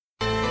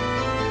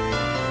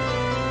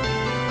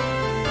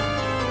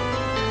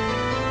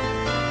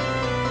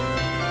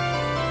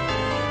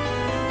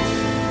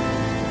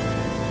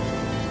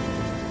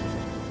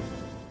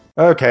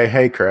Okay,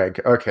 hey Craig.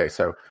 Okay,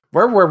 so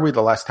where were we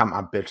the last time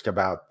I bitched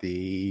about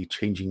the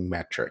changing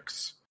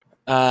metrics?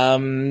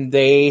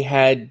 He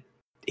had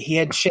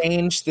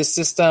changed the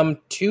system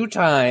 2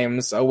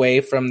 times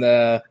away from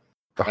the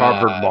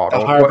Harvard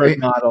model. The Harvard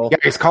model. Yeah,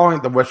 he's calling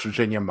it the West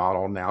Virginia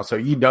model now, so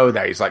you know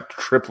that he's like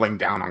tripling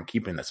down on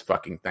keeping this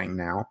fucking thing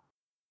now.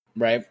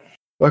 Right.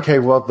 Okay,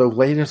 well, the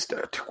latest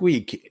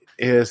tweak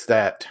is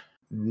that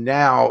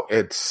now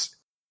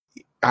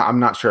I'm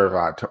not sure if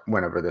I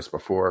went over this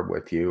before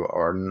with you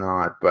or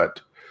not,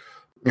 but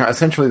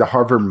essentially the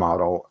Harvard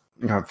model,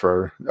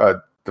 for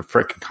the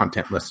freaking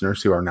content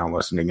listeners who are now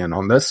listening in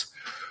on this,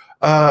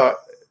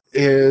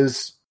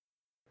 is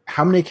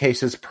how many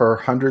cases per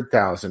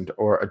 100,000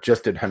 or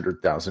adjusted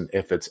 100,000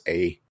 if it's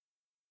a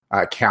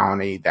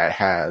county that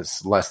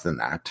has less than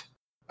that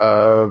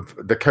of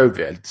the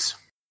COVIDs.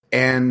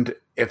 And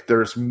if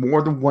there's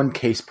more than one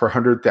case per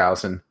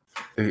 100,000,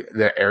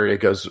 the area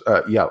goes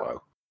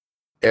yellow.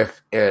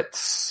 If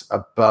it's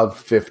above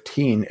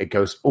 15, it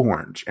goes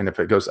orange. And if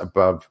it goes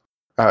above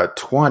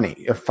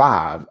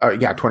 25,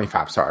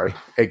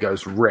 it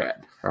goes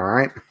red. All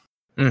right?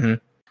 Mm-hmm.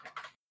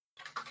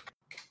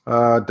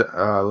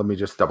 Let me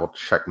just double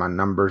check my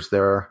numbers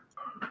there.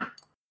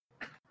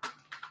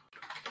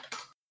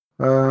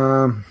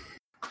 Waiting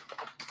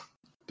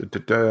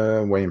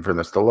for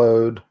this to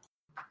load.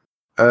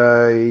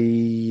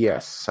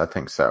 Yes, I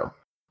think so.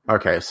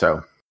 Okay,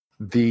 so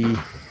the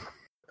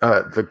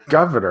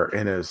governor,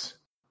 in his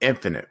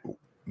infinite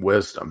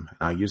wisdom,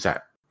 and I use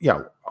that,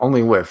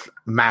 only with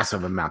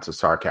massive amounts of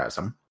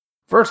sarcasm,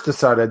 first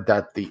decided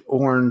that the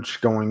orange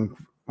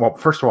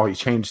first of all, he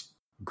changed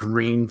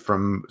green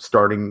from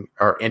starting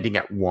or ending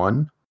at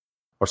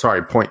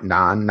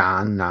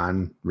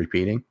 0.999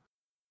 repeating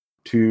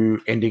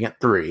to ending at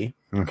 3.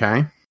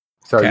 Okay.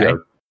 So, okay.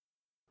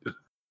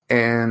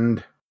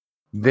 And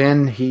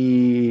then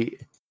he,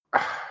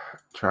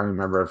 trying to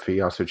remember if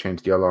he also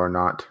changed yellow or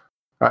not.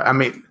 I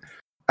mean,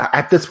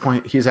 at this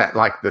point, he's at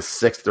like the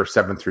 6th or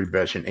 7th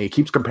revision. And he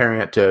keeps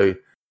comparing it to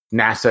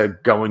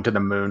NASA going to the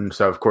moon.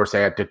 So, of course,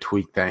 they had to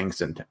tweak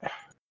things and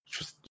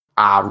just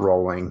eye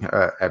rolling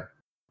at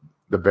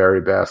the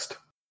very best.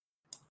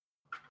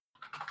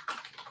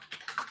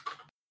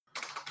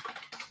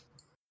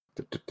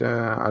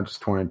 I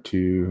just wanted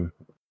to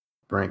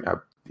bring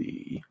up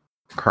the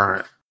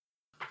current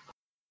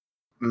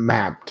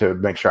map to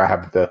make sure I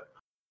have the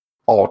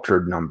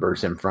altered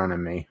numbers in front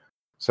of me.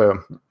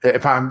 So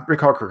if I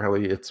recall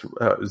correctly, it's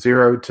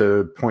 0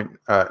 to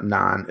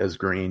 0.9 is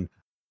green.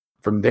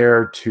 From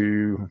there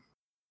to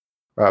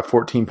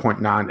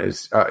 14.9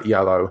 is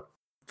yellow.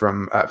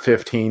 From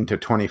 15 to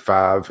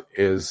 25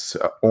 is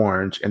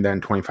orange, and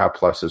then 25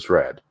 plus is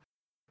red.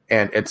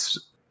 And it's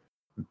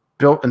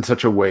built in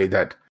such a way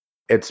that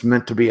it's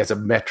meant to be as a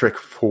metric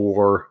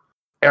for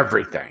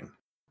everything,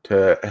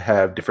 to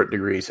have different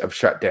degrees of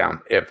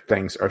shutdown if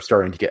things are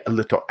starting to get a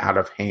little out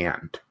of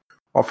hand.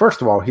 Well,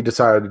 first of all, he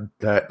decided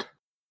that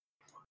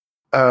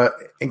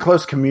in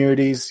close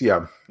communities,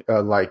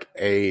 like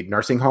a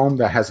nursing home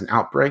that has an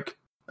outbreak,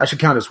 that should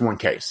count as one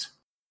case.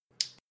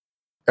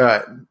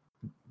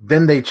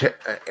 Then they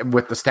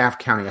with the staff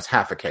counting as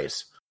half a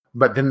case,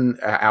 but then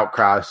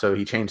outcry, so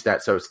he changed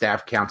that so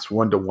staff counts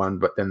 1-to-1,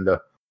 but then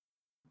the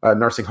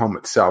nursing home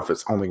itself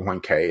is only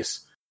one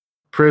case.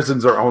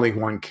 Prisons are only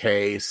one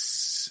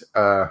case,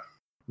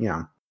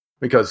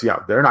 because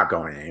they're not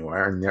going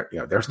anywhere, and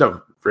there's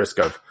no risk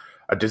of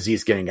a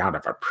disease getting out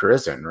of a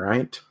prison,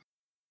 right?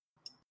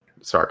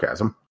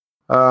 Sarcasm.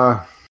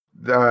 Trying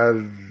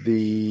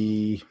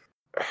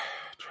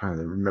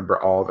to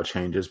remember all the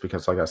changes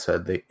because, like I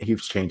said,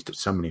 he's changed it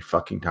so many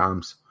fucking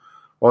times.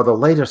 Well, the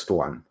latest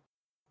one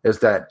is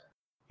that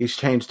he's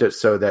changed it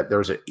so that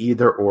there's an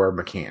either-or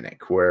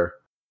mechanic where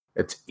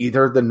it's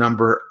either the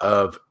number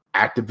of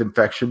active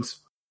infections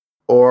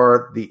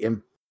or the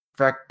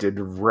infected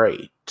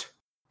rate.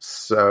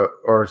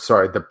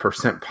 The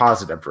percent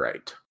positive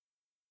rate.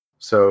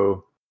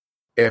 So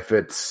if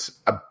it's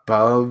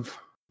above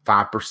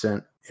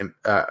 5%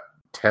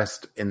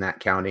 test in that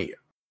county,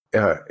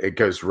 it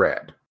goes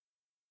red.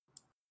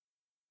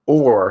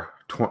 Or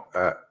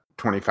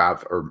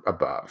 25 or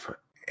above.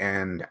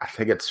 And I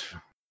think it's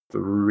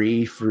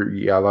 3 for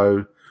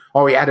yellow.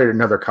 Oh, he added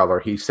another color.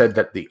 He said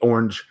that the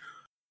orange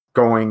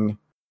going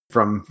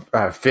from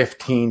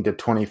 15 to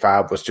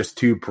 25 was just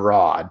too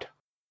broad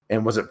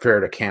and wasn't fair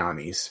to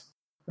counties,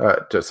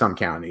 to some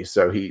counties.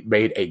 So he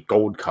made a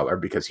gold color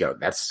because,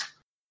 that's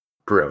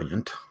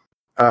brilliant.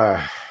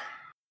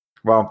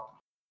 Well,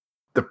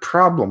 the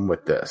problem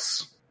with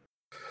this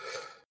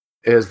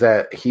is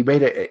that he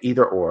made it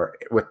either or,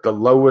 with the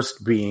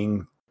lowest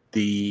being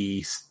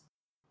the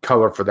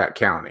color for that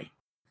county.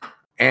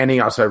 And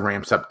he also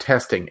ramps up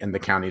testing in the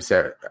counties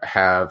that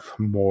have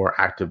more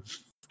active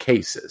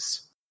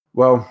cases.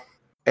 Well,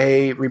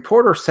 a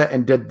reporter sat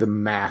and did the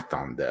math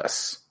on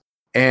this.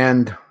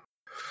 And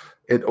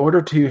in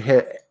order to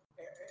hit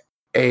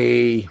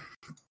hit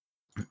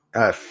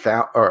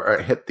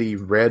the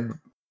red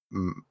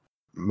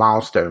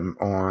milestone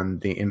on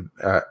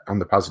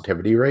the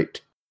positivity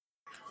rate,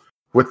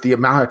 with the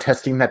amount of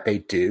testing that they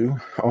do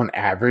on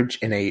average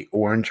in a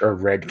orange or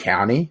red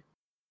county,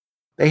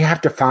 they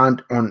have to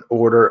find on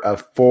order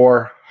of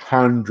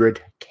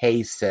 400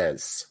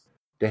 cases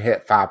to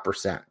hit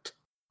 5%.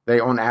 They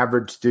on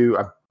average do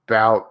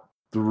about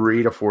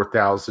 3,000 to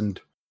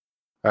 4,000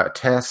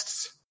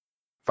 tests,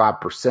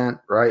 5%,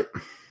 right?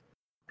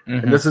 Mm-hmm.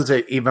 And this is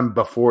even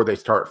before they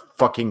start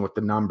fucking with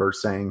the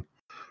numbers, saying,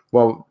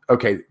 well,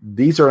 okay,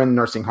 these are in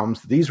nursing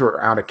homes. These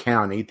were out of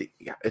county.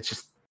 It's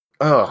just,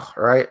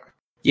 right?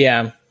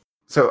 Yeah.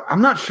 So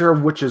I'm not sure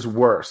which is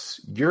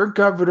worse. Your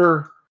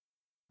governor,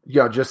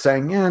 just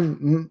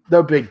saying,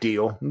 no big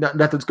deal.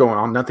 Nothing's going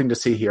on. Nothing to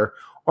see here.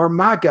 Or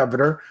my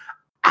governor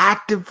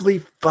actively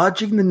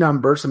fudging the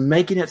numbers and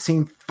making it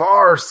seem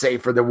far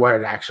safer than what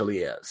it actually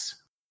is.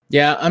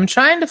 Yeah, I'm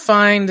trying to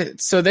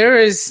find. So there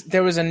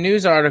was a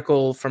news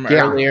article from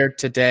earlier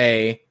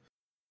today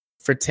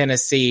for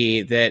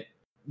Tennessee that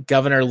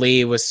Governor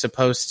Lee was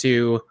supposed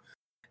to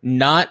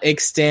not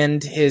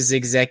extend his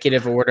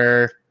executive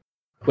order,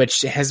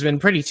 which has been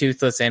pretty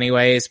toothless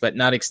anyways, but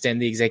not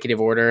extend the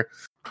executive order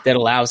that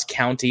allows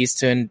counties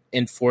to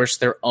enforce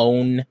their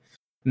own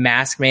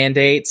mask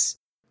mandates.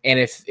 And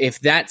if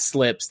that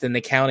slips, then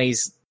the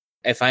counties,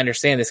 if I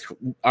understand this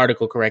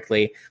article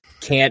correctly,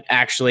 can't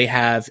actually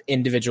have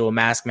individual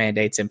mask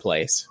mandates in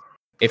place.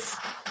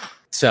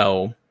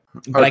 But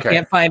I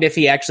can't find if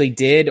he actually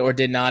did or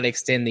did not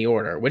extend the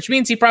order, which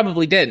means he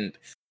probably didn't.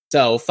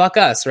 So fuck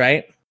us,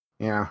 right?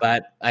 Yeah.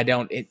 But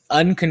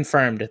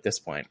unconfirmed at this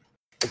point.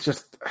 It's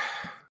just...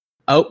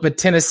 Oh, but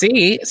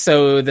Tennessee,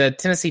 so the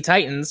Tennessee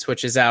Titans,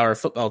 which is our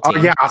football team.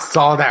 Oh, yeah, I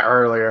saw that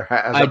earlier.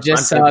 I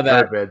just saw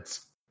that.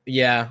 COVIDs.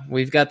 Yeah,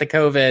 we've got the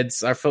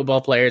COVIDs. Our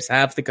football players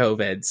have the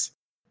COVIDs.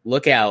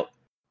 Look out.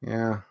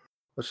 Yeah.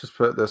 Let's just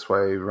put it this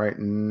way right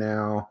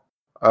now.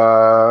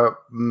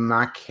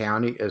 My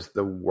county is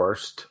the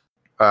worst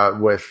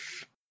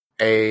with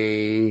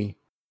a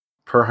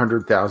per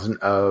 100,000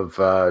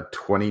 of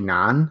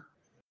 29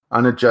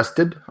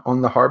 unadjusted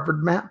on the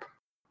Harvard map.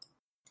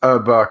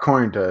 But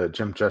according to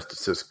Jim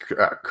Justice's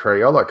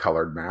Crayola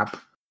colored map,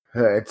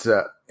 it's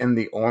in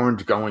the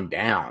orange going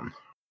down.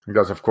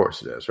 Because of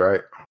course it is,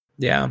 right?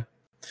 Yeah.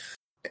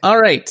 All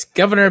right.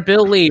 Governor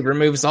Bill Lee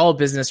removes all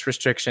business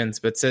restrictions,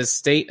 but says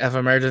state of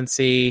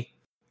emergency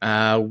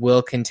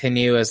will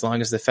continue as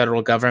long as the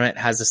federal government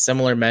has a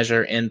similar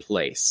measure in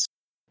place.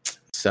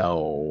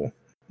 So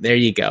there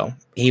you go.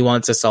 He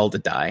wants us all to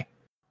die.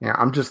 Yeah,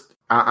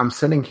 I'm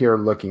sitting here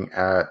looking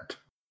at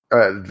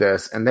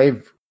this, and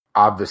they've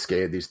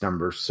obfuscated these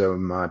numbers so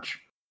much.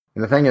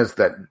 And the thing is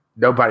that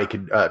nobody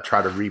could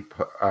try to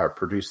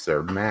reproduce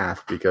their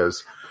math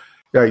because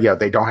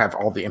they don't have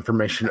all the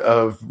information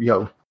of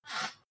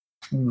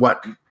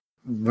what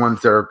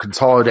ones they're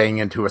consolidating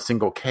into a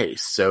single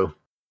case. So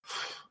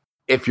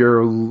if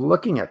you're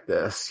looking at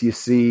this, you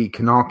see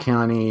Kanawha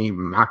County,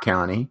 my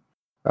county,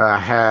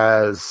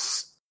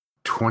 has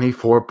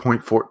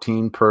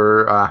 24.14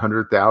 per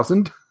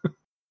 100,000.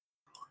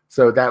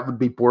 So that would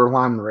be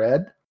borderline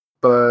red.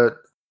 But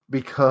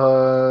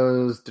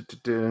because,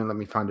 let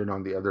me find it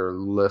on the other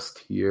list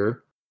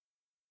here.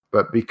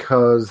 But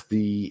because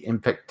the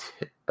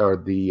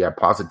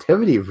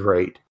positivity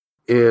rate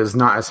is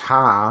not as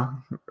high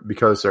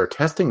because they're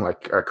testing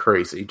like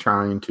crazy,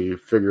 trying to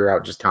figure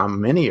out just how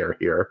many are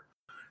here,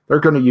 they're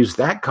going to use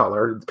that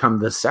color come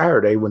this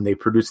Saturday when they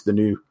produce the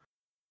new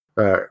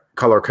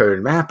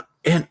color-coded map,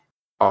 and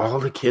all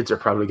the kids are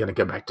probably going to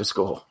go back to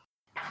school.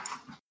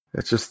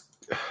 It's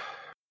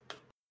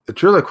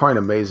really quite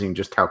amazing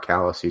just how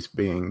callous he's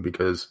being,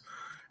 because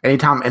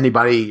anytime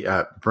anybody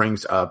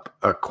brings up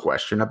a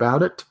question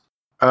about it,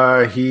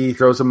 he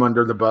throws them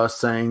under the bus,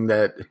 saying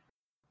that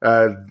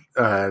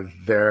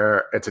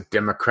it's a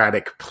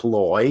Democratic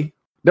ploy.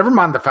 Never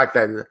mind the fact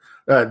that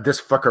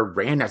this fucker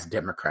ran as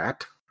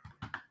Democrat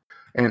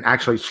and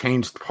actually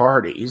changed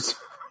parties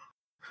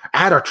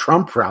at a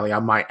Trump rally, I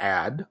might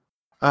add.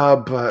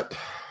 But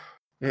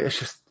it's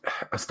just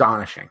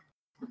astonishing.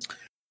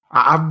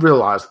 I've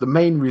realized the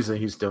main reason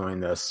he's doing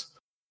this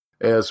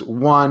is,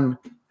 one,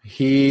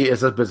 he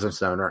is a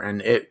business owner,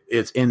 and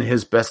it's in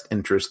his best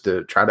interest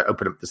to try to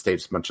open up the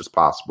state as much as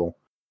possible.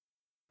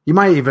 He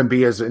might even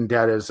be as in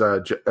debt as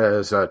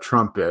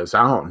Trump is.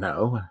 I don't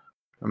know.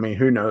 I mean,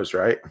 who knows,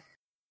 right?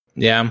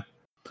 Yeah.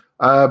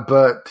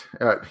 But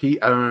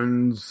he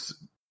owns,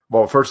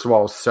 well, first of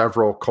all,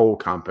 several coal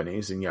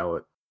companies, and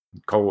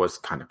coal is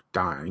kind of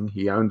dying.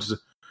 He owns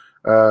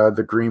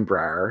the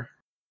Greenbrier,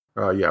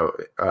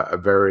 a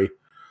very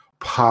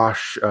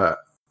posh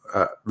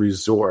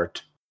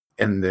resort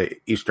in the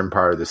eastern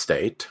part of the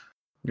state,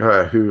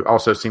 who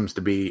also seems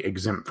to be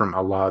exempt from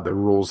a lot of the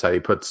rules that he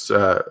puts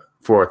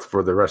forth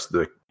for the rest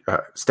of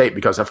the state,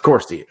 because of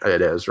course it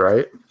is,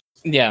 right?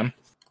 Yeah.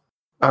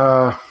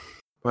 But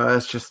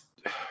it's just,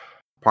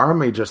 part of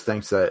me just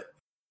thinks that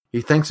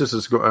he thinks this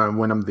is going to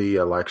win him the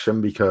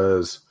election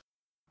because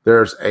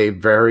there's a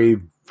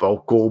very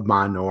vocal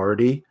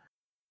minority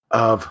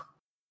of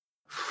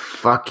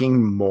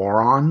fucking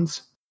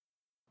morons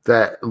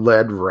that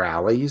led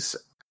rallies,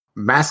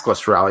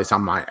 maskless rallies, I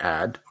might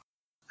add,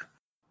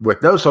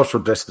 with no social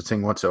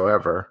distancing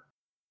whatsoever,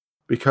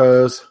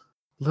 because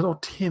little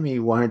Timmy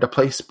wanted to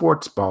play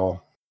sports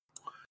ball.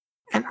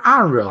 And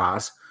I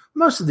realize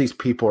most of these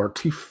people are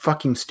too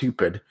fucking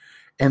stupid,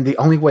 and the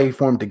only way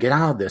for them to get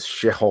out of this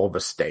shithole of a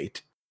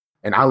state,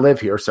 and I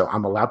live here, so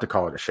I'm allowed to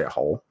call it a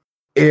shithole,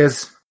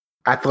 is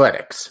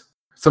athletics.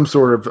 Some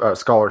sort of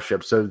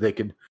scholarship so they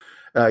could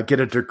get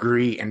a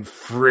degree in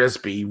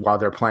Frisbee while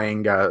they're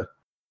playing the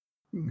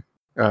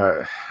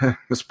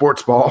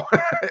sports ball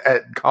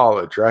at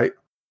college, right?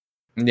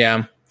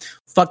 Yeah.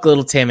 Fuck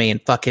little Timmy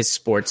and fuck his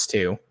sports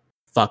too.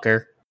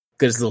 Fucker.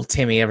 Good as little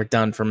Timmy ever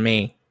done for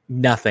me.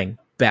 Nothing.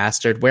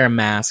 Bastard. Wear a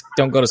mask.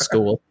 Don't go to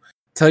school.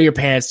 Tell your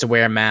parents to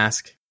wear a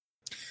mask.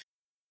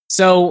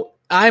 So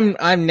I'm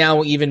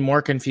now even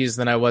more confused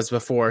than I was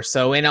before.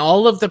 So in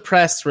all of the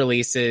press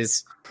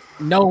releases,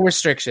 no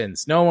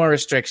restrictions. No more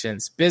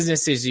restrictions.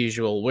 Business as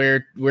usual.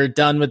 We're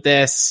done with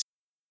this.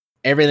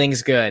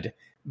 Everything's good.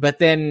 But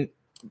then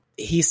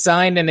he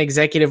signed an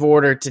executive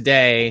order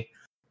today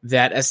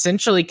that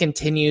essentially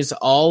continues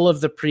all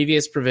of the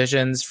previous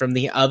provisions from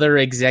the other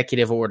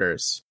executive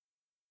orders.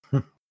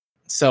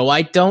 So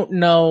I don't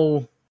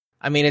know.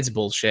 I mean, it's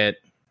bullshit.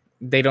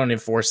 They don't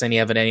enforce any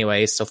of it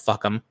anyway, so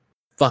fuck them.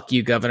 Fuck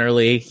you, Governor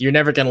Lee. You're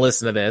never going to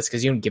listen to this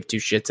because you don't give two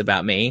shits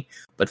about me.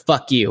 But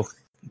fuck you.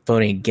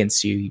 Voting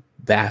against you, you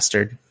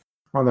bastard.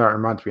 Well, that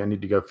reminds me, I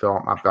need to go fill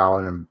out my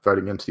ballot and vote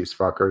against these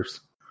fuckers.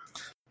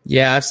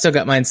 Yeah, I've still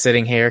got mine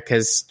sitting here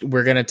because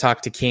we're going to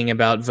talk to King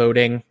about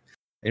voting.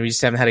 And we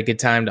just haven't had a good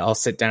time to all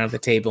sit down at the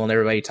table and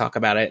everybody talk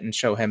about it and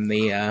show him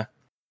the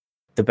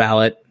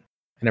ballot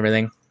and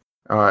everything.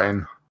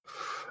 That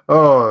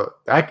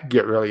could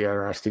get really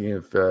interesting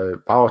if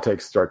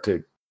politics start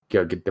to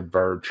get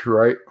diverged,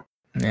 right?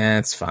 Yeah,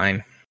 it's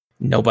fine.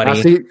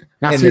 Nobody.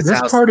 Now see,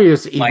 this party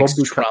is evil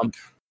because Trump.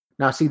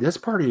 Now, see, this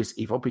party is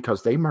evil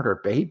because they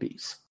murder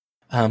babies.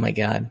 Oh my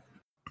god.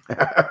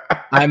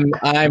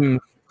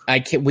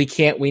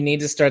 We need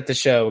to start the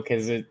show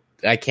because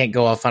I can't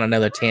go off on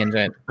another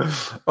tangent.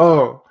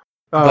 I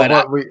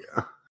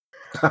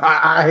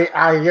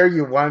hear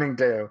you wanting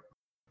to.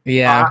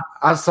 Yeah.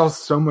 I saw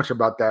so much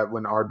about that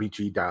when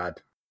RBG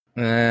died.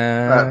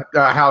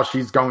 How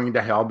she's going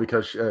to hell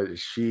because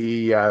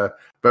she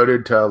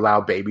voted to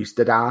allow babies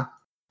to die.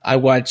 I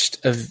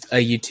watched a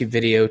YouTube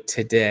video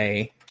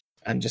today.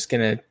 I'm just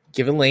going to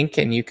give a link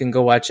and you can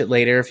go watch it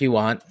later if you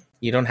want.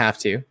 You don't have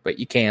to, but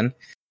you can.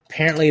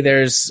 Apparently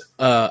there's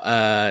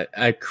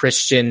a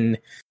Christian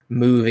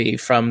movie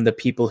from the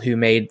people who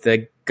made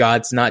the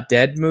God's Not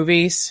Dead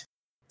movies.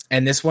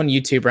 And this one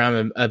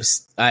YouTuber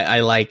I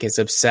like is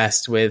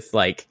obsessed with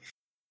like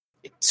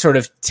sort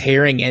of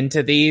tearing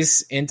into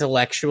these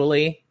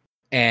intellectually.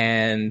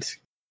 And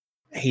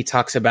he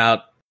talks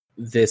about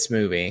this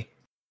movie.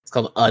 It's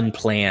called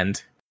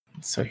Unplanned.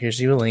 So here's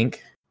you a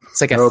link. It's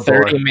like a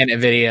 30-minute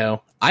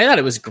video. I thought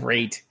it was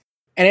great.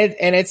 And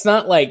it's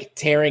not like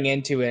tearing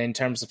into it in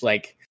terms of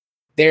like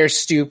they're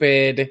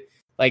stupid,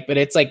 like, but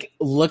it's like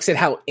looks at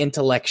how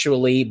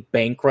intellectually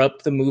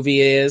bankrupt the movie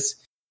is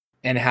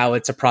and how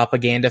it's a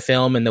propaganda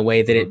film in the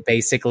way that it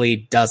basically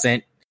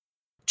doesn't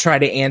try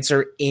to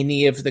answer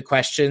any of the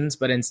questions,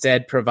 but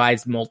instead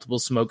provides multiple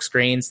smoke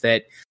screens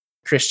that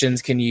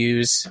Christians can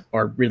use,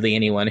 or really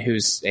anyone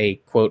who's a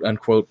quote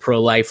unquote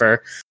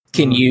pro-lifer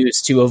can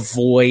use to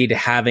avoid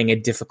having a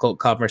difficult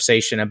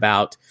conversation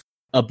about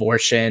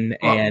abortion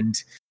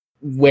and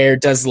where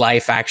does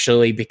life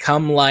actually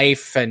become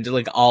life and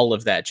like all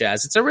of that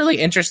jazz. It's a really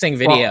interesting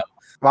video.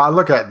 Well I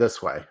look at it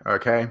this way,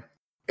 okay?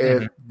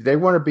 If they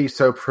want to be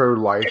so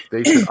pro-life,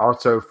 they should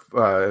also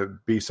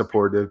be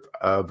supportive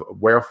of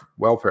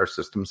welfare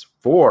systems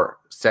for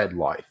said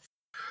life.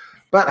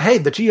 But hey,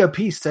 the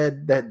GOP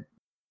said that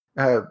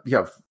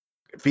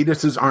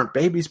fetuses aren't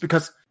babies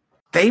because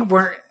they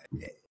weren't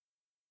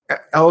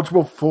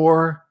eligible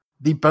for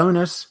the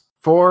bonus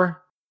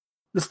for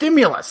the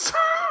stimulus.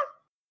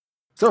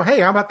 So hey,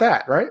 how about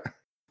that, right?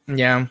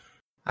 Yeah,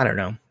 I don't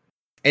know.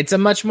 It's a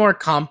much more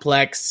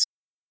complex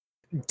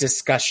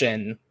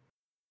discussion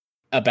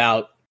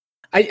about.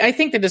 I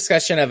think the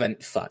discussion of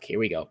here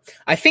we go.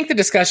 I think the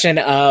discussion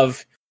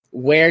of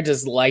where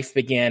does life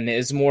begin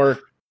is more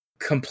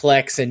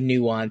complex and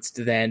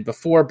nuanced than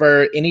before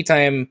birth.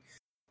 Anytime,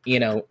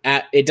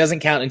 it doesn't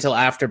count until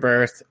after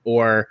birth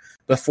or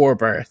before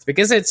birth,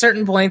 because at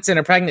certain points in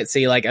a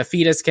pregnancy, like a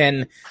fetus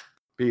can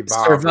be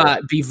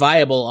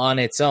viable on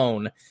its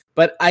own.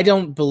 But I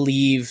don't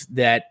believe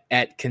that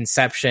at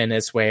conception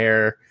is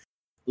where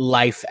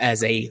life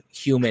as a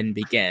human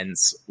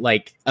begins.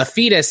 Like a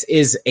fetus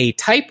is a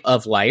type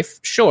of life,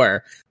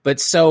 sure, but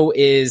so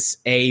is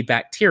a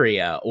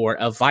bacteria or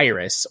a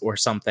virus or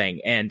something,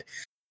 and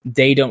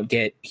they don't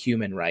get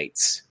human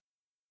rights.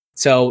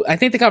 So I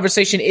think the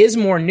conversation is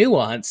more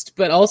nuanced,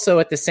 but also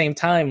at the same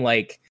time,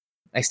 like,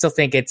 I still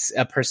think it's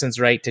a person's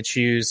right to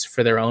choose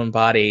for their own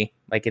body.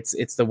 Like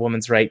it's the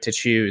woman's right to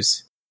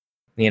choose.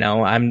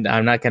 I'm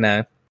not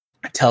gonna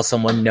tell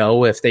someone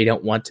no if they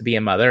don't want to be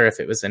a mother, if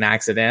it was an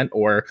accident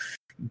or,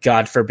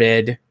 God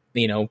forbid,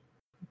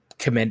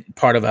 commit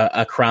part of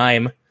a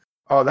crime.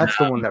 Oh, that's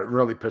the one that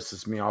really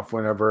pisses me off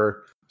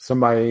whenever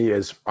somebody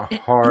is a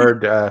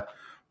hard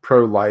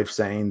pro-life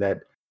saying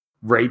that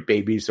rape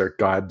babies are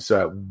God's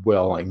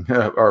willing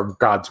or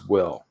God's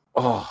will.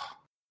 Oh.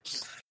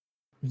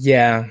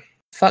 Yeah.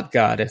 Fuck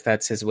God if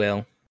that's his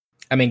will.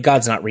 I mean,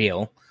 God's not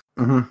real.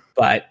 Mm-hmm.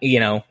 But,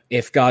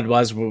 if God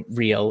was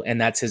real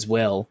and that's his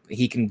will,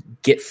 he can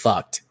get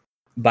fucked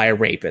by a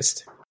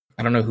rapist.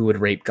 I don't know who would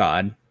rape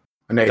God.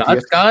 An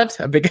atheist? God?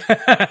 A big...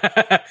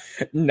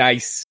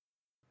 Nice.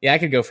 Yeah, I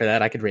could go for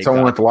that. I could rape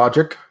someone God. with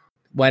logic?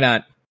 Why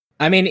not?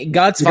 I mean,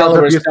 God's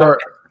followers...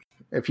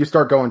 If you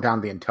start going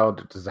down the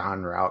intelligent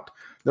design route,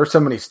 there's so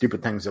many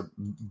stupid things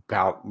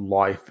about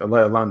life,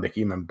 let alone the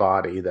human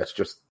body, that's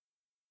just...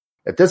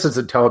 If this is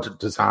intelligent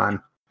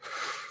design...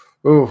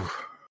 Ooh.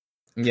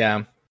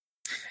 Yeah.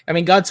 I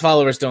mean, God's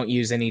followers don't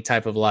use any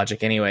type of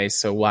logic anyway,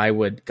 so why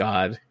would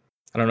God?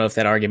 I don't know if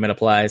that argument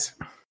applies.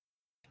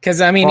 Because,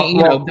 I mean,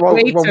 we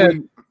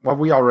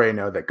already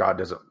know that God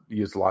doesn't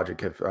use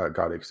logic if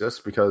God exists,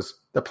 because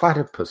the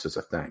platypus is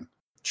a thing.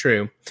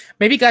 True.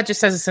 Maybe God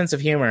just has a sense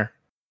of humor.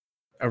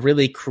 A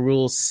really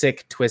cruel,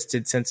 sick,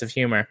 twisted sense of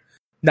humor.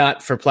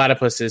 Not for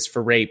platypuses,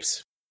 for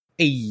rapes.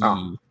 Hey,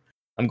 I'm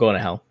going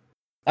to hell.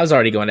 I was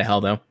already going to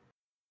hell, though.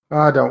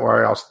 Don't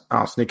worry,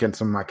 I'll sneak in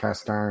some of my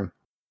cast iron.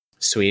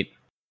 Sweet.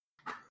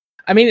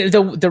 I mean,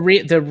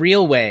 the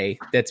real way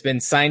that's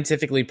been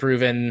scientifically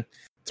proven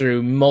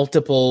through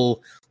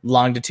multiple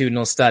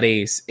longitudinal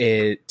studies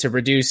to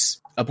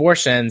reduce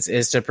abortions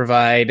is to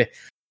provide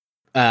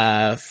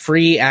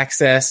free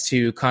access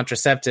to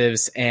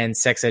contraceptives and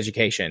sex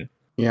education.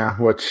 Yeah,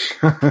 which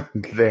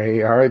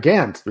they are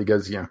against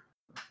because,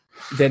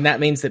 then that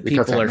means that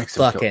people are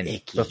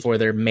fucking before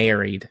they're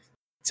married.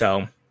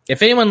 So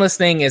if anyone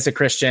listening is a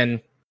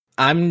Christian,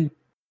 I'm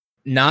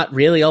not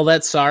really all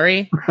that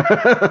sorry.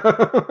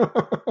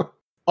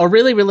 Or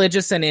really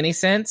religious in any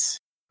sense.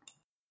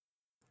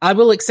 I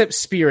will accept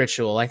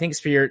spiritual. I think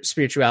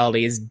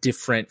spirituality is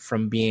different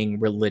from being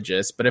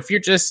religious. But if you're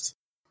just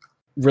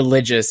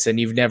religious and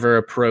you've never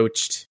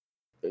approached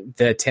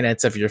the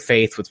tenets of your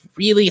faith with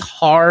really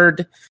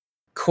hard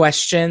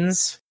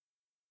questions,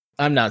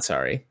 I'm not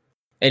sorry.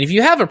 And if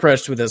you have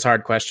approached with those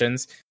hard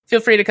questions, feel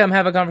free to come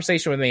have a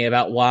conversation with me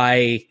about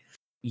why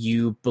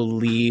you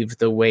believe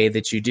the way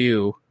that you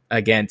do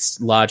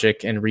against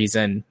logic and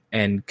reason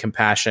and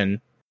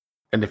compassion.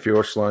 And if you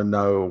also want to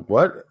know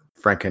what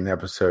Franken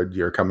episode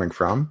you're coming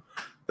from,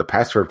 the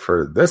password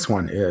for this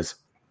one is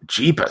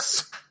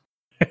Jeebus.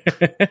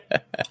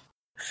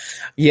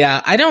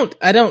 Yeah, I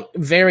don't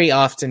very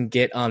often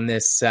get on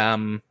this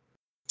I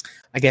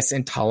guess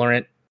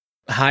intolerant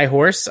high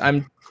horse.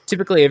 I'm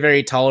typically a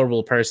very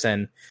tolerable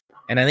person,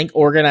 and I think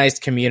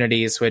organized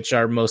communities, which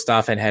are most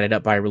often headed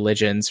up by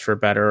religions for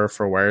better or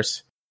for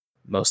worse,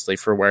 mostly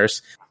for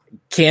worse,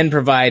 can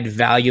provide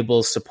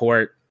valuable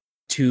support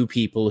to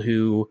people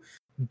who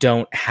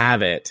don't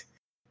have it.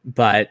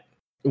 But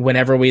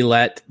whenever we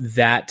let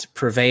that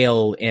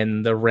prevail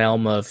in the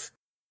realm of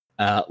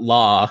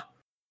law,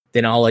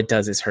 then all it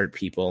does is hurt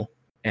people.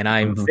 And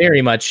I'm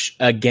very much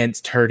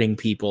against hurting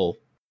people,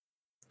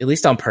 at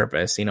least on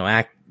purpose.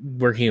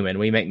 We're human,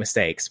 we make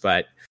mistakes,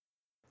 but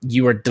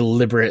you are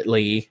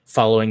deliberately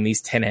following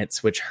these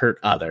tenets which hurt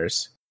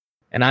others.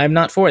 And I'm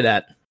not for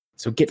that.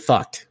 So get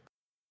fucked,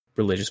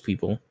 religious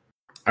people.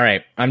 All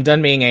right, I'm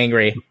done being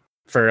angry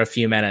for a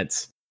few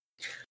minutes.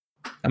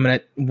 I'm going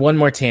to one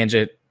more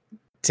tangent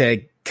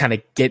to kind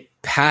of get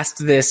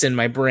past this in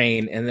my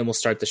brain, and then we'll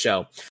start the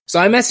show. So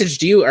I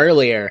messaged you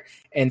earlier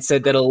and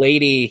said that a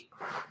lady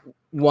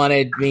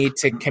wanted me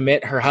to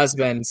commit her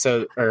husband,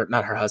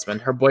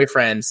 her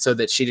boyfriend, so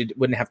that she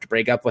wouldn't have to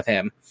break up with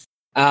him.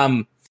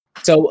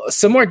 So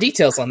some more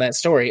details on that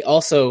story.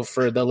 Also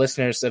for the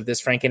listeners of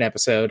this Franken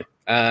episode,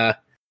 or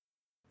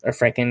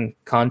Franken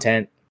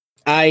content,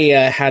 I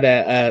had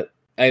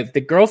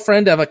the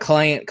girlfriend of a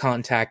client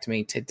contact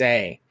me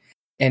today,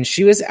 and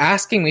she was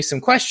asking me some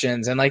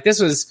questions. And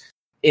this was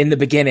in the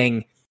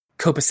beginning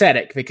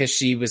copacetic because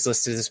she was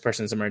listed as this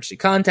person's emergency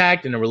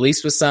contact and a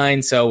release was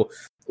signed. So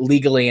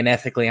legally and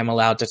ethically, I'm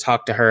allowed to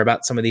talk to her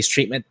about some of these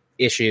treatment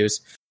issues.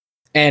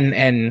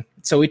 And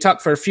so we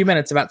talked for a few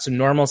minutes about some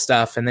normal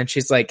stuff. And then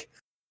she's like,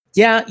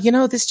 yeah,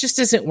 this just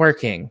isn't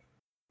working.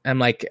 I'm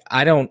like,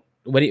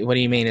 what do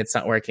you mean it's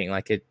not working?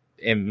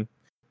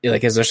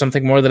 Is there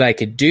something more that I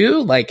could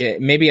do?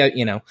 Maybe,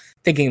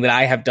 thinking that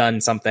I have done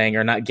something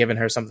or not given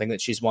her something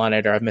that she's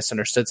wanted, or I've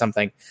misunderstood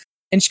something.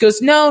 And she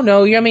goes, no,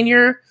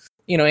 you're,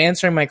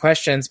 answering my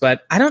questions,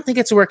 but I don't think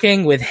it's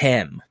working with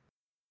him.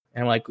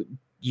 And I'm like,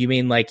 you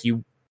mean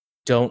you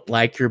don't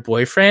like your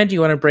boyfriend?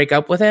 You want to break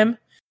up with him?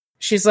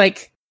 She's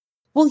like,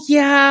 well,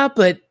 yeah,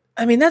 but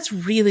I mean, that's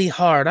really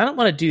hard. I don't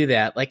want to do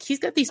that. He's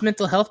got these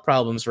mental health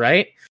problems,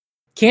 right?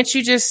 Can't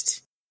you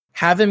just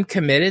have him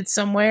committed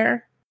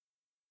somewhere?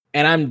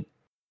 And I'm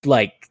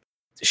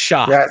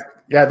shocked.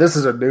 Yeah, this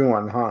is a new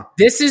one, huh?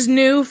 This is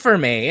new for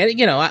me.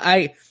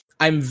 And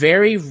I'm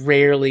very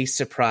rarely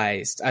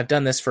surprised. I've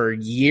done this for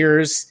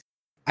years.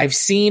 I've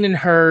seen and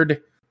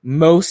heard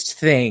most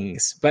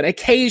things, but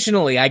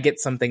occasionally I get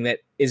something that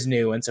is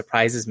new and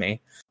surprises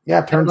me.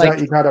 Yeah, it turns out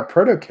you got a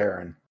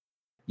proto-Karen.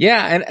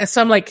 Yeah, and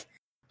so I'm like,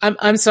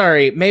 I'm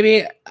sorry,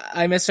 maybe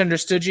I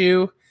misunderstood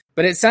you,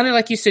 but it sounded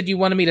like you said you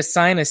wanted me to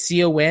sign a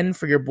CON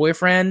for your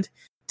boyfriend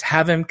to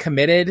have him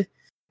committed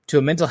to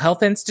a mental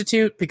health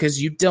institute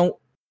because you don't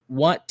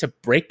want to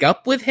break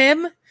up with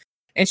him.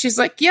 And she's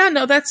like,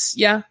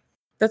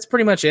 that's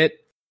pretty much it.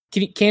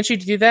 Can't you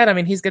do that? I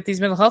mean, he's got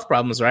these mental health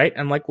problems, right?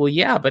 I'm like, well,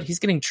 yeah, but he's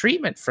getting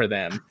treatment for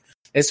them.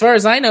 As far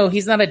as I know,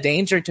 he's not a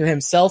danger to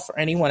himself or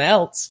anyone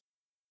else.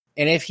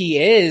 And if he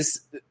is,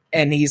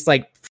 and he's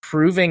like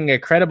proving a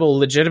credible,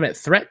 legitimate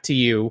threat to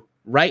you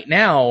right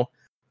now,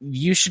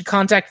 you should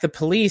contact the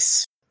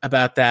police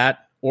about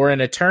that, or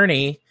an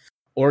attorney,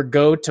 or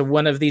go to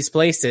one of these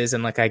places.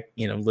 And like, I,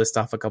 list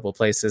off a couple of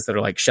places that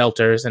are like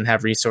shelters and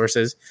have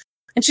resources.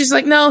 And she's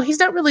like, no, he's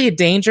not really a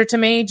danger to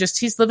me. Just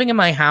he's living in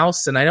my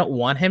house and I don't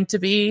want him to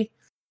be.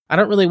 I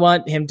don't really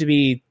want him to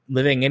be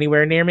living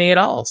anywhere near me at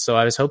all. So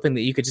I was hoping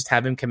that you could just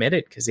have him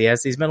committed because he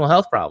has these mental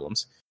health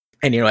problems.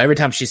 And, every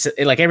time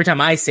every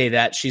time I say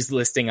that, she's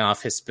listing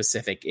off his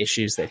specific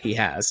issues that he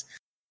has.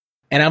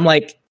 And I'm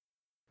like,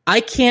 I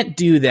can't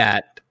do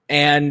that.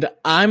 And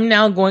I'm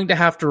now going to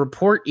have to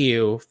report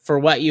you for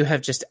what you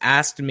have just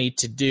asked me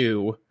to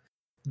do.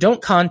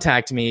 Don't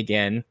contact me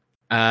again.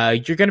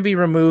 You're going to be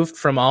removed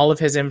from all of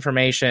his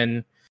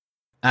information.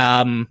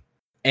 And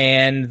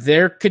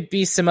there could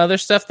be some other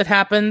stuff that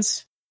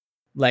happens.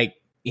 Like,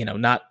 we're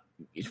not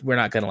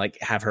going to like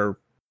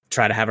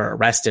try to have her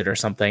arrested or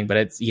something, but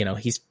it's,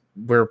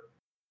 we're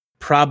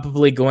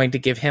probably going to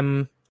give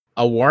him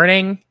a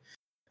warning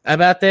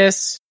about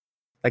this,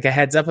 like a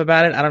heads up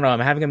about it. I don't know.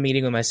 I'm having a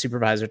meeting with my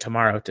supervisor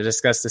tomorrow to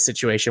discuss the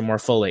situation more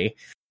fully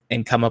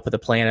and come up with a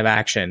plan of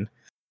action.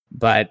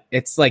 But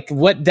it's like,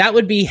 that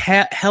would be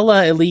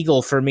hella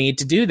illegal for me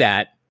to do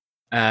that.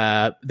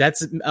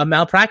 That's a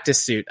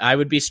malpractice suit. I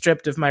would be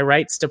stripped of my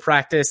rights to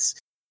practice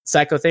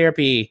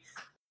psychotherapy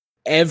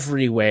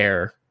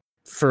everywhere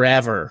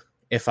forever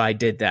if I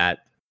did that.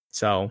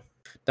 So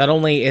not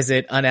only is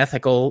it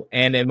unethical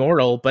and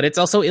immoral, but it's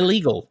also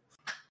illegal.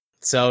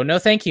 So no,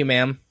 thank you,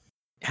 ma'am.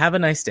 Have a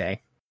nice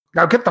day.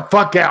 Now get the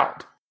fuck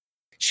out.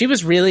 She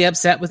was really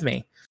upset with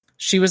me.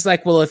 She was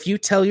like, well, if you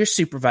tell your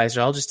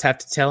supervisor, I'll just have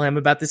to tell him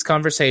about this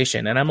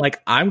conversation. And I'm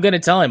like, I'm going to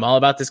tell him all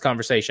about this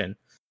conversation.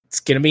 It's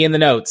going to be in the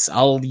notes.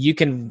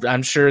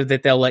 I'm sure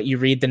that they'll let you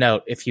read the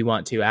note if you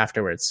want to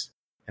afterwards.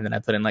 And then I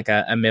put in like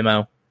a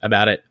memo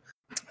about it.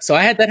 So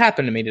I had that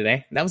happen to me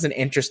today. That was an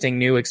interesting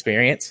new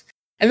experience.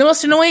 And the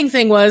most annoying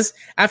thing was,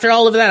 after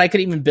all of that, I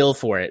couldn't even bill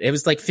for it. It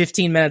was like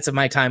 15 minutes of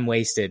my time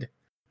wasted.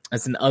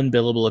 That's an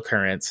unbillable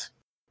occurrence.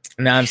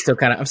 And now I'm still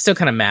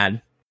kind of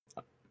mad.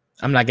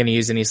 I'm not going to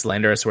use any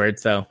slanderous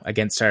words, though,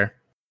 against her.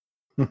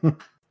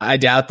 I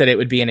doubt that it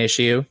would be an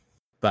issue,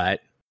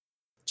 but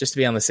just to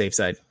be on the safe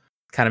side.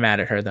 Kind of mad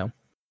at her, though.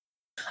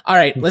 All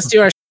right, let's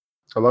do our...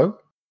 Hello?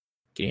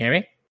 Can you hear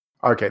me?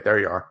 Okay, there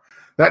you are.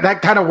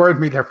 That kind of worried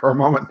me there for a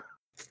moment.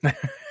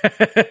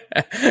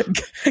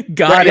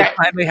 God had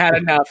finally had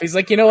enough. He's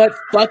like, you know what?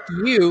 Fuck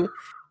you.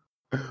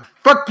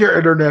 Fuck your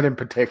internet in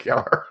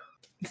particular.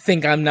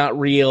 Think I'm not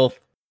real.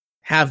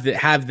 Have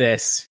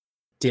this,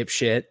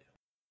 dipshit.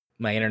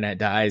 My internet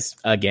dies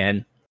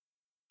again.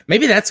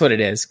 Maybe that's what it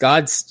is.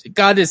 God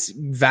is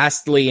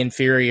vastly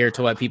inferior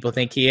to what people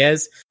think he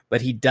is,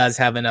 but he does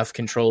have enough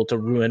control to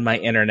ruin my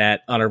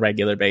internet on a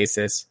regular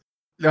basis.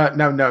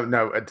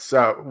 No. It's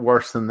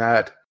worse than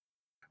that.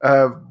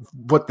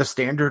 What the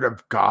standard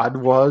of God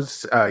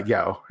was,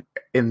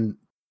 in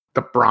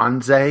the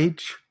Bronze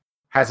Age,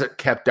 hasn't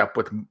kept up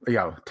with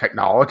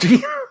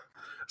technology.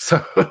 So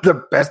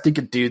the best he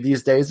could do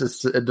these days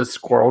is the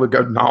squirrel to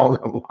go gnaw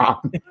the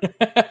lawn.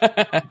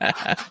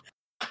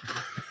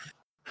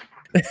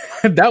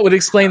 That would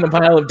explain the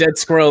pile of dead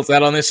squirrels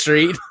out on the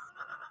street.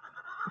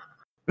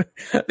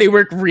 They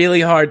work really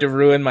hard to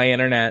ruin my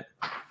internet.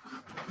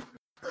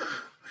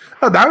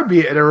 Oh, that would be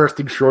an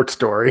interesting short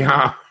story,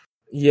 huh?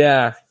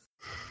 Yeah.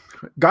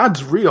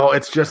 God's real.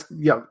 It's just,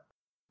 not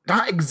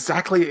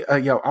exactly,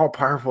 all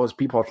powerful as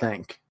people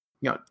think.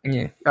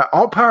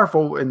 All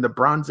powerful in the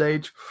Bronze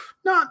Age,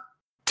 not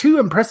too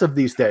impressive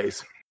these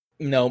days.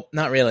 No,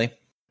 not really.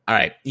 All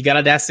right, you got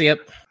Audacity up?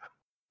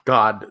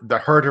 God, the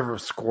herder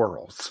of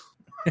squirrels.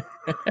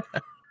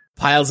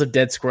 Piles of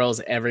dead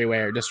squirrels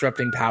everywhere,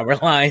 disrupting power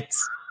lines,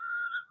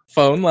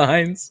 phone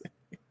lines.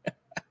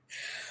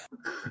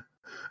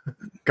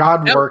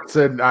 God works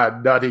in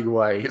nutty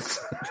ways.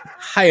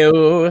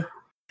 Hi-oh.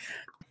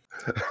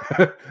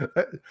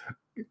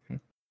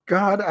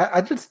 God,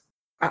 I just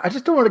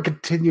don't want to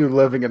continue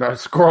living and a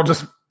squirrel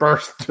just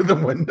burst through the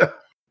window.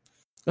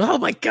 Oh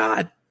my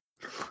God.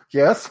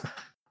 Yes?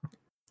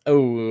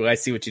 Oh, I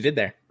see what you did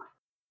there.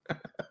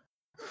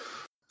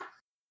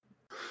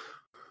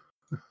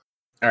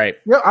 All right.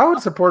 Yeah, I would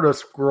support a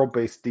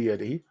squirrel-based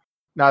deity,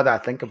 now that I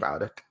think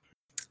about it.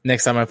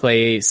 Next time I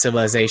play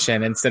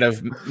Civilization, instead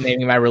of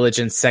naming my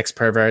religion Sex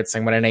Perverts,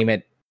 I'm going to name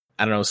it,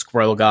 I don't know,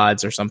 Squirrel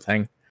Gods or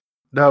something.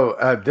 No,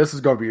 this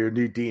is going to be your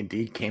new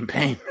D&D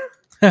campaign.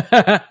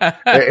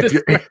 If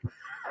you-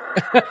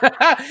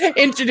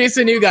 Introduce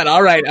a new god.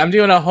 All right, I'm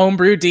doing a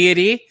homebrew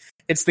deity.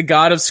 It's the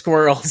god of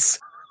squirrels.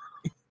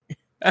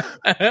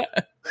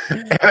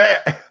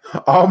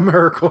 All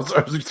miracles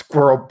are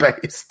squirrel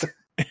based.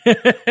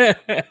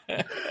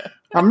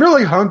 I'm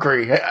really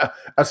hungry.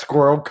 A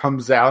squirrel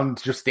comes out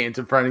and just stands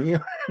in front of you.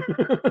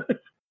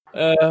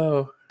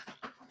 Oh.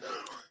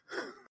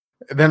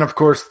 And then, of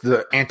course,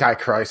 the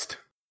Antichrist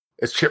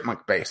is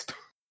chipmunk based.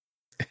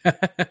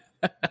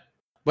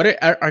 What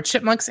are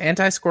chipmunks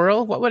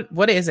anti-squirrel?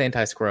 What is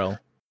anti-squirrel?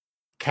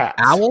 Cats.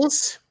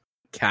 Owls?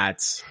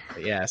 Cats.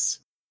 Yes.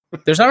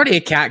 There's already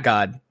a cat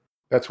god.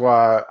 That's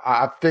why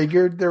I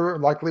figured there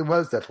likely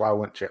was. That's why I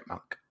went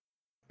chipmunk.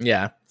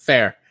 Yeah,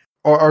 fair.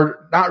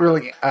 Or not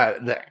really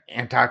the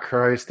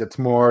Antichrist. It's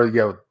more,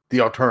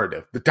 the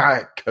alternative, the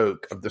Diet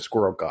Coke of the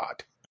squirrel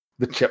god,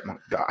 the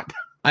chipmunk god.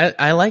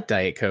 I like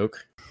Diet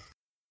Coke.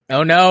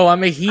 Oh no,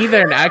 I'm a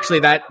heathen.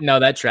 Actually, that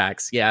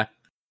tracks. Yeah,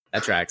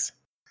 that tracks.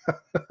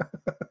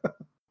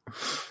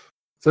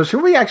 So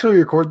should we actually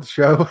record the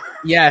show?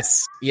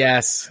 Yes.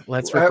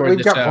 Let's record We've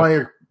the got show. plenty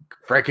of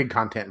freaking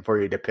content for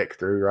you to pick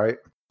through, right?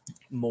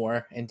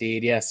 More,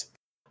 indeed, yes.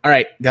 All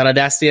right, got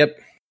Audacity up?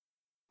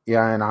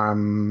 Yeah, and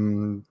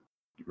I'm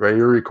ready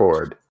to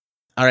record.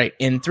 All right,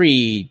 in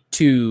 3,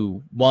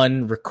 2,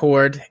 1,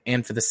 record.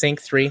 And for the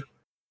sync, 3,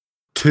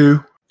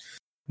 2,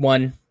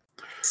 1,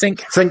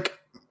 sync. Sync.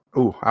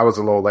 Ooh, I was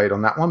a little late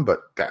on that one,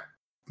 but that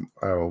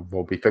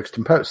will be fixed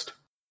in post.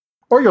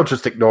 Or you'll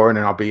just ignore it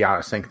and I'll be out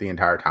of sync the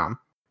entire time.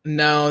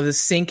 No, the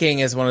syncing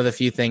is one of the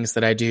few things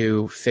that I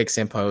do fix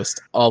in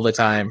post all the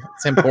time.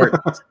 It's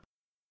important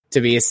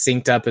to be as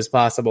synced up as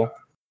possible.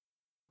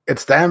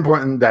 It's that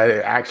important that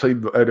it actually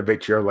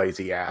motivates your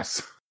lazy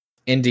ass.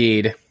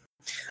 Indeed.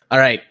 All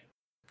right.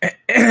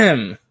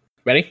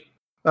 Ready?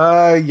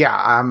 Yeah,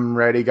 I'm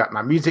ready. Got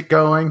my music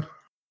going.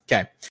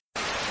 Okay.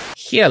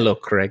 Hello,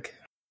 Craig.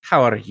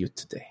 How are you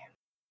today?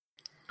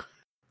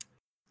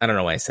 I don't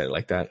know why I said it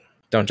like that.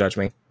 Don't judge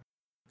me.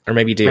 Or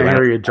maybe do. I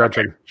hear you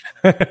judging.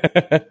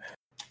 Oh,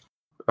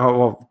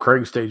 well,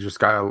 Craig's stage just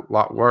got a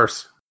lot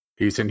worse.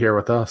 He's in here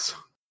with us.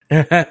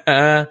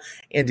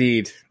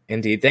 Indeed.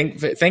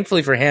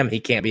 Thankfully for him, he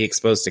can't be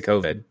exposed to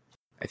COVID,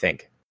 I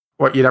think.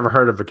 What, you never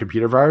heard of a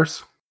computer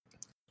virus?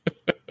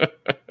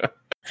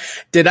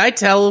 Did I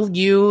tell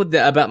you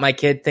about my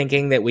kid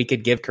thinking that we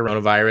could give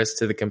coronavirus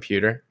to the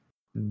computer?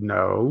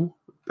 No.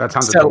 That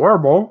sounds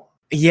adorable.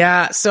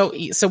 Yeah, so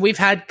we've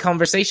had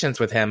conversations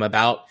with him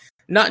about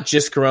not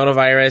just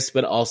coronavirus,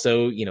 but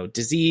also,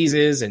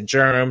 diseases and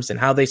germs and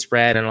how they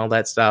spread and all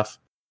that stuff.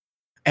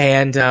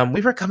 And we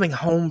were coming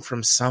home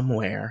from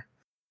somewhere.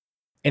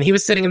 And he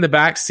was sitting in the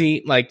back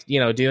seat,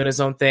 doing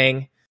his own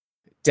thing.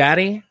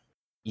 Daddy?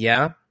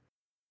 Yeah?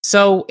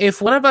 So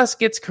if one of us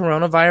gets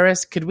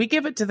coronavirus, could we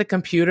give it to the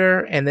computer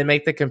and then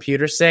make the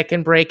computer sick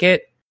and break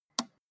it?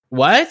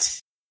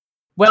 What?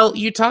 Well,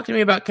 you talked to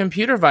me about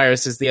computer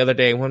viruses the other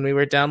day when we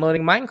were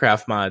downloading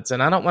Minecraft mods,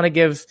 and I don't want to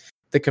give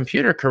the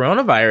computer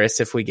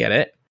coronavirus if we get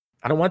it.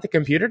 I don't want the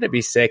computer to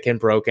be sick and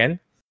broken.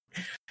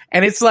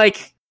 And it's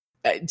like,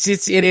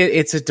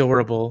 it's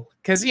adorable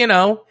because, he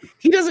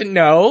doesn't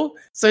know.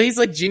 So he's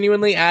like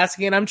genuinely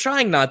asking, and I'm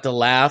trying not to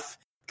laugh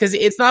because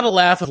it's not a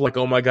laugh of like,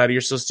 oh my God, you're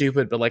so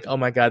stupid, but like, oh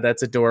my God,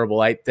 that's adorable.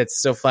 That's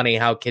so funny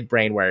how kid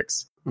brain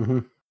works. Mm-hmm.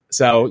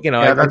 So,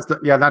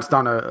 that's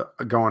not a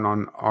going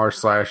on r/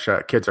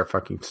 kids are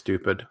fucking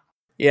stupid.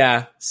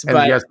 Yeah.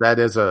 And yes, that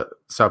is a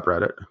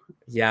subreddit.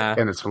 Yeah.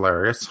 And it's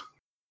hilarious.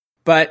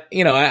 But,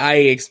 I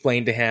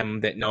explained to him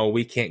that no,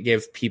 we can't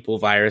give people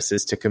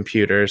viruses to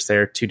computers.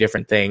 They're two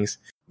different things.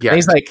 Yeah.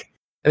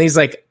 And he's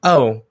like,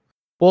 oh,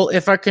 well,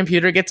 if our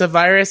computer gets a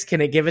virus,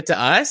 can it give it to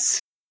us?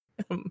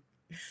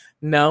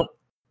 No,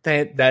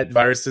 that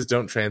viruses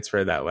don't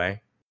transfer that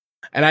way.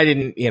 And I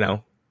didn't,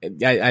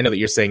 I know that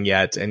you're saying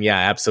yet. And yeah,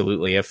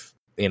 absolutely. If,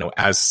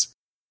 as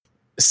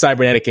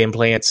cybernetic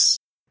implants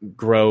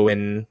grow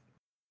in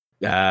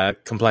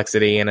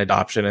complexity and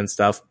adoption and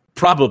stuff,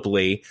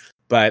 probably.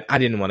 But I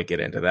didn't want to get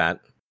into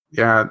that.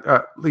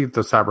 Yeah, leave the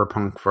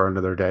cyberpunk for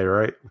another day,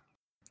 right?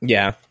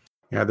 Yeah.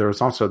 Yeah, there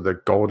was also the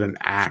Golden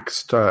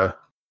Axe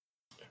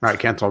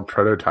canceled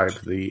prototype.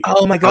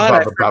 Oh my God,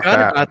 I forgot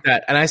about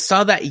that. And I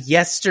saw that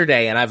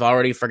yesterday, and I've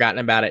already forgotten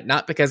about it.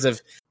 Not because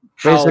of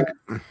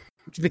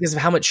because of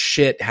how much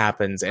shit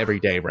happens every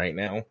day right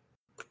now.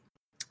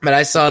 But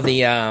I saw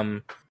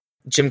the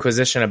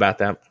Jimquisition about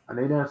that.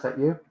 Anita, is that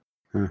you?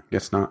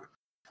 Guess not.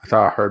 I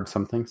thought I heard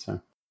something,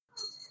 so...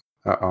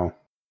 Uh-oh.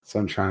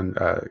 Sunshine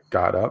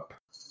got up.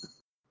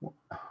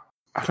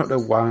 I don't know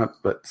why,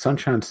 but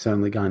Sunshine's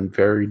suddenly gone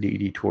very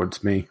needy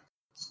towards me.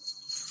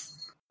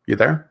 You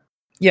there?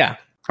 Yeah.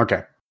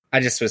 Okay. I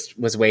just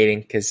was waiting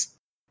because,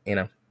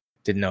 didn't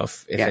know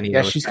if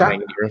anyone was she's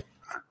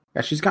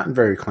gotten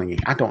very clingy.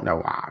 I don't know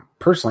why.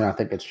 Personally, I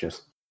think it's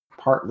just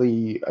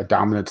partly a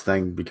dominance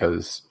thing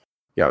because,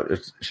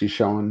 she's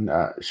showing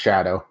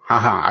shadow.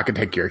 Haha, I can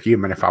take your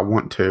human if I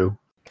want to.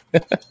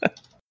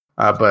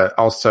 But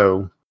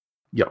also...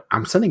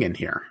 I'm sitting in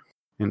here,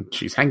 and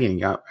she's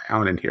hanging out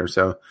in here,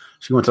 so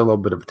she wants a little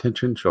bit of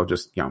attention. She'll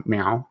just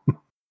meow,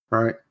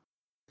 right?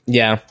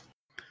 Yeah.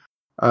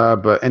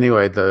 But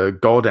anyway, the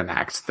Golden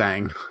Axe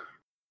thing.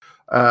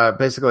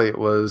 Basically, it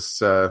was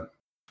the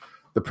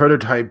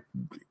prototype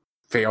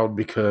failed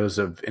because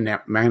of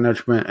inept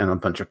management and a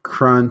bunch of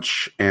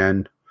crunch,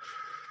 and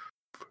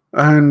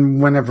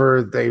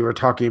whenever they were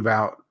talking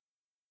about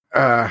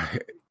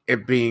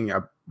it being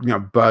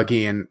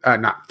buggy and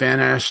not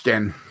finished,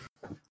 and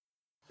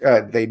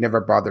they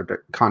never bothered to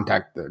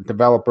contact the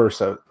developer.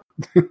 So,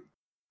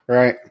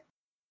 right?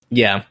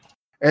 Yeah,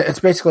 it's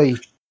basically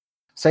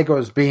Seiko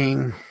is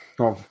being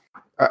a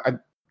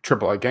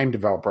AAA game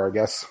developer, I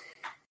guess.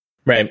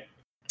 Right.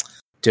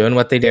 Doing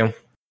what they do.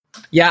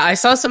 Yeah, I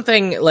saw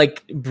something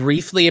like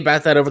briefly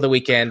about that over the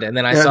weekend, and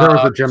then I saw there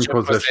was a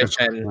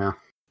Jimquisition. Yeah.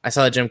 I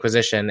saw a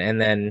Jimquisition,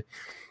 and then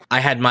I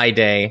had my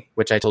day,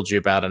 which I told you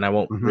about, and I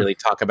won't really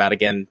talk about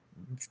again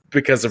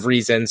because of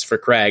reasons for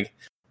Craig.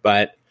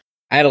 But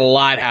I had a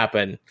lot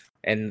happen,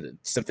 and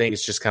some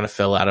things just kind of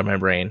fell out of my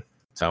brain.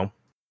 So,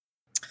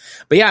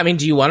 but yeah, I mean,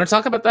 do you want to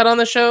talk about that on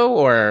the show,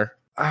 or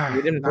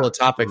we didn't pull a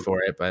topic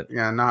for it? But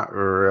yeah, not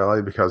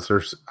really, because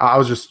I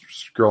was just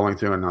scrolling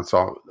through and I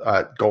saw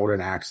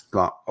Golden Axe.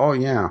 Thought, oh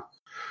yeah,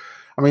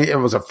 I mean, it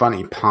was a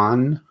funny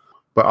pun,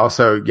 but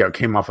also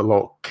came off a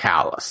little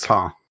callous,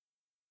 huh?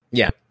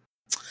 Yeah.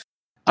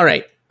 All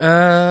right.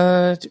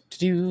 Pulling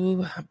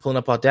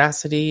up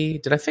Audacity.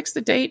 Did I fix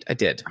the date? I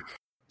did.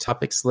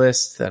 Topics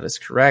list. That is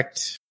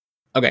correct.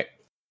 Okay.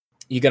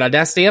 You got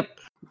Audacity up?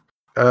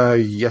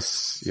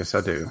 Yes,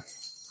 I do.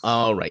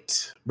 All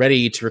right.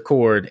 Ready to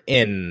record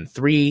in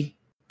 3,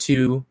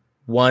 2,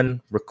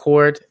 1.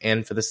 Record.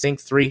 And for the sync,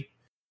 3,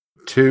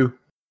 2,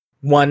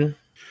 1.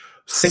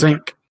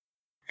 Sync.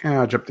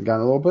 Yeah, I jumped the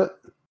gun a little bit.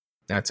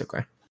 That's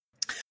okay.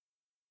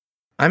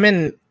 I'm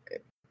in,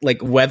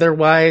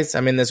 weather-wise,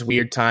 I'm in this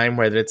weird time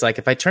where it's like,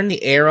 if I turn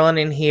the air on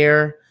in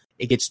here,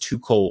 it gets too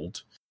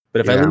cold.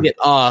 But if I leave it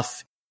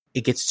off,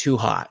 it gets too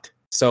hot.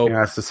 So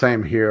yeah, it's the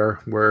same here.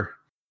 We're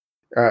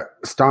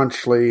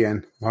staunchly,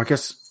 and I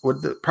guess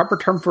would the proper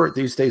term for it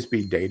these days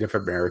be Native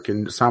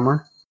American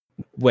summer?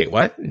 Wait,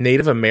 what?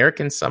 Native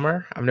American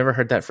summer? I've never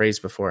heard that phrase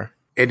before.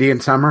 Indian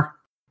summer?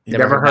 You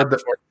never heard that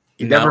before?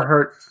 You never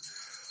heard?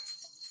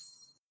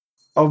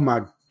 Oh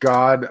my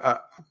God.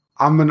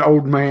 I'm an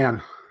old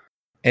man.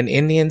 An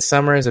Indian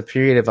summer is a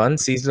period of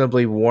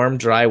unseasonably warm,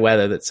 dry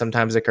weather that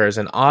sometimes occurs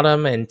in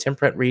autumn in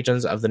temperate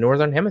regions of the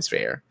northern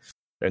hemisphere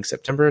during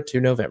September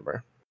to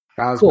November.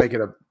 I was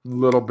making a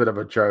little bit of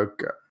a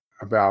joke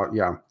about,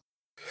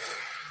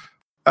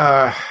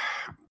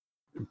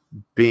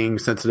 being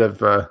sensitive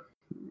to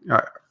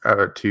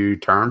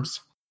terms.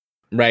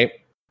 Right.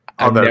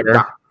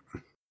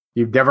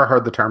 You've never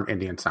heard the term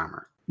Indian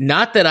summer.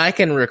 Not that I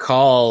can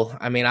recall.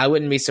 I mean, I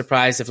wouldn't be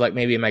surprised if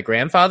maybe my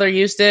grandfather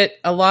used it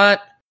a lot.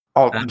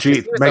 Oh,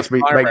 gee, makes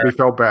me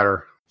feel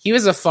better. He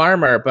was a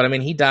farmer, but I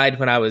mean, he died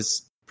when I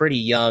was pretty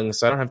young,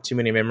 so I don't have too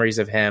many memories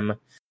of him.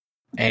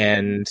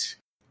 And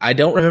I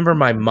don't remember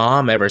my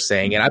mom ever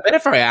saying it. I bet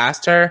if I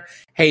asked her,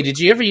 hey, did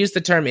you ever use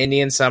the term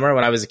Indian summer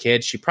when I was a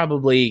kid? She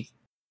probably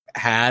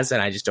has,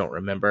 and I just don't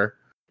remember.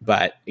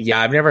 But yeah,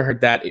 I've never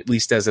heard that, at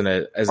least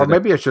or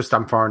maybe it's just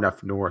I'm far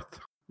enough north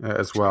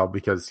as well,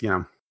 because,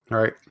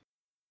 right?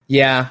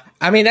 Yeah.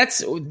 I mean,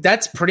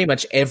 that's pretty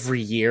much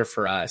every year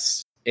for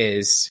us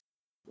is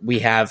we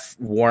have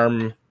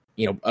warm,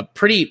 a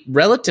pretty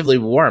relatively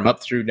warm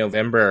up through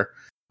November.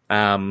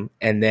 And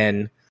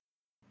then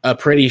a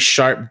pretty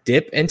sharp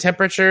dip in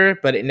temperature,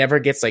 but it never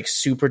gets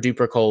super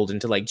duper cold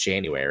until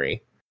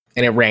January.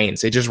 And it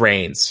rains. It just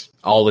rains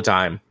all the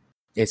time.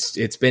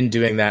 It's been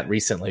doing that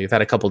recently. We've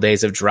had a couple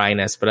days of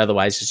dryness, but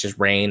otherwise it's just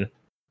rain.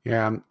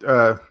 Yeah.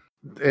 I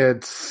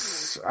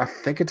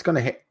think it's going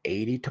to hit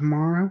 80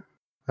 tomorrow.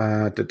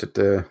 I'm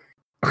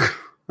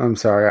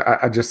sorry.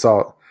 I just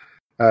saw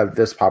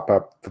this pop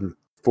up from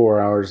 4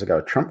 hours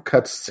ago. Trump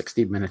cuts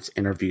 60 minutes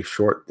interview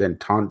short, then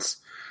taunts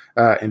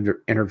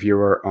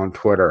interviewer on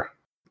Twitter.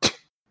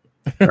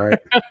 Right?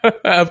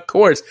 Of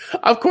course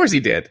he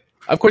did.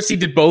 Of course he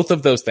did both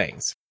of those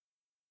things.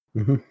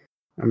 Mm-hmm.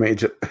 I mean,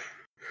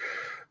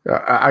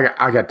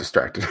 I got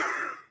distracted.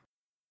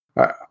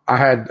 I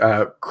had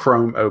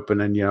Chrome open,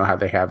 and how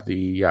they have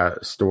the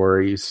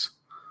stories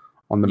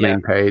on the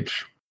main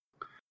page.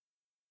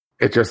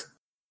 It just,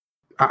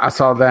 I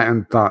saw that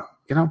and thought,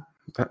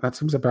 that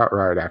seems about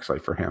right, actually,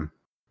 for him.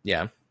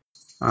 Yeah.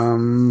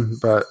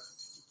 But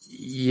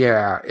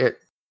yeah,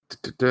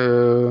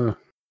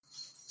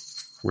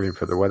 waiting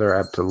for the weather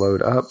app to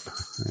load up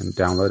and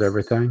download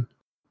everything.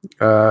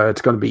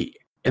 It's going to be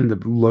in the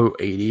low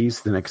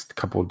 80s the next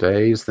couple of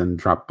days, then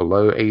drop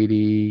below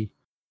 80,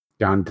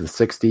 down to the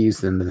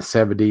 60s, then the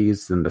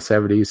 70s, then the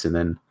 70s, and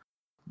then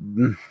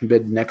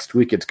mid next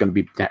week it's going to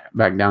be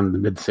back down to the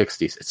mid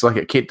 60s. It's like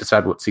it can't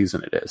decide what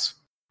season it is,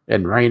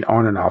 and rain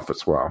on and off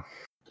as well.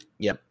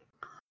 Yep.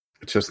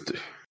 It's just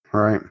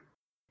all right.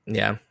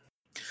 Yeah.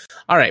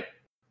 All right.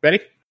 Ready?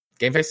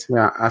 Game face?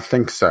 Yeah, I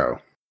think so.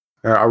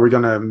 Are we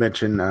going to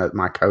mention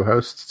my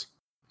co-hosts?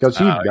 Because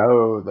you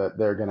know that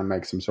they're going to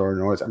make some sort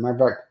of noise. And in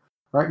fact,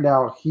 right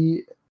now,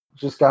 he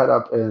just got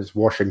up and is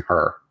washing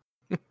her.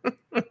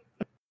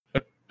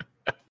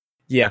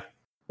 Yeah.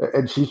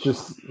 And she's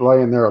just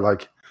laying there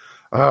like,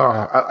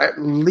 oh,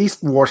 at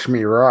least wash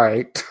me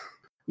right.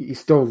 He's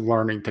still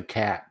learning to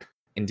cat.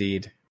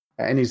 Indeed.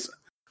 And he's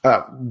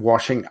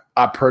washing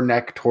up her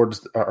neck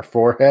towards her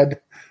forehead.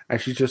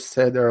 And she just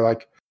said there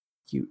like,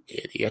 you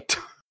idiot.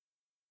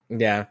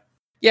 Yeah.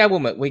 Yeah,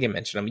 we can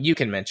mention them. You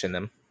can mention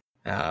them.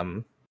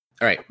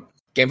 All right.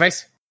 Game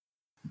Face?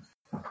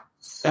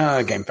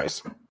 Game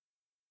Face.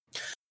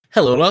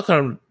 Hello and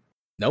welcome.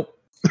 Nope.